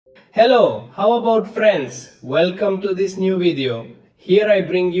Hello, how about friends? Welcome to this new video. Here I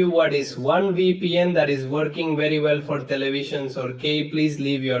bring you what is one VPN that is working very well for televisions. Okay, please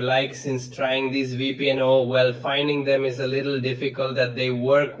leave your like since trying this VPN. Oh well, finding them is a little difficult that they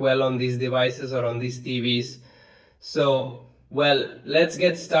work well on these devices or on these TVs. So, well, let's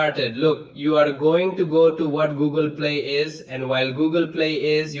get started. Look, you are going to go to what Google Play is, and while Google Play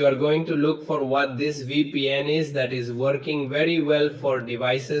is, you are going to look for what this VPN is that is working very well for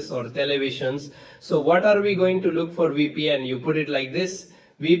devices or televisions. So what are we going to look for VPN? You put it like this,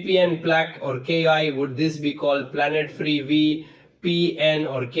 VPN plaque or KI, would this be called Planet Free VPN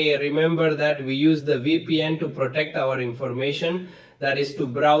or K? Remember that we use the VPN to protect our information. That is to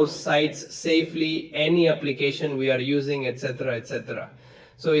browse sites safely, any application we are using, etc., etc.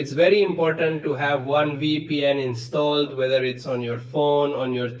 So it's very important to have one VPN installed, whether it's on your phone,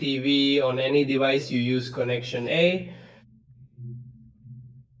 on your TV, on any device you use connection A.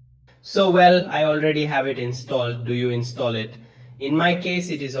 So well, I already have it installed. Do you install it? In my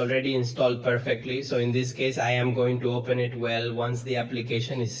case, it is already installed perfectly. So in this case, I am going to open it well once the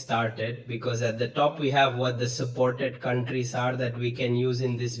application is started, because at the top we have what the supported countries are that we can use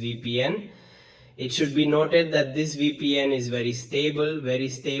in this VPN. It should be noted that this VPN is very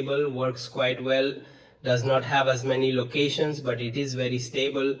stable, works quite well, does not have as many locations, but it is very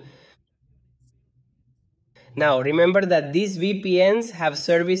stable. Now remember that these VPNs have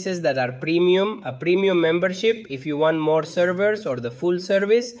services that are premium, a premium membership if you want more servers or the full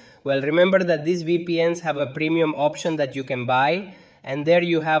service. Well, remember that these VPNs have a premium option that you can buy, and there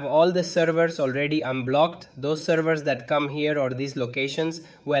you have all the servers already unblocked. Those servers that come here or these locations,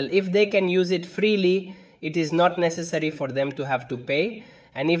 well, if they can use it freely, it is not necessary for them to have to pay.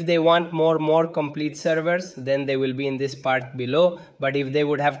 And if they want more complete servers, then they will be in this part below. But if they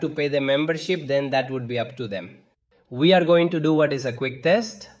would have to pay the membership, then that would be up to them. We are going to do what is a quick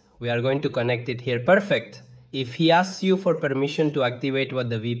test. We are going to connect it here. Perfect. If he asks you for permission to activate what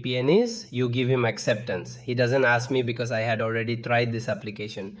the VPN is, you give him acceptance. He doesn't ask me because I had already tried this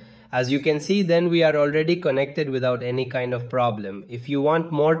application. As you can see, then we are already connected without any kind of problem. If you want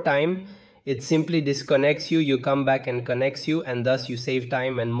more time, it simply disconnects you, you come back and connects you, and thus you save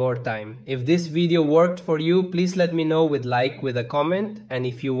time and more time. If this video worked for you, please let me know with a comment, and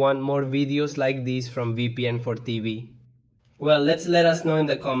if you want more videos like these from VPN for TV. Well, let us know in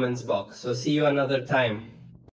the comments box. So see you another time.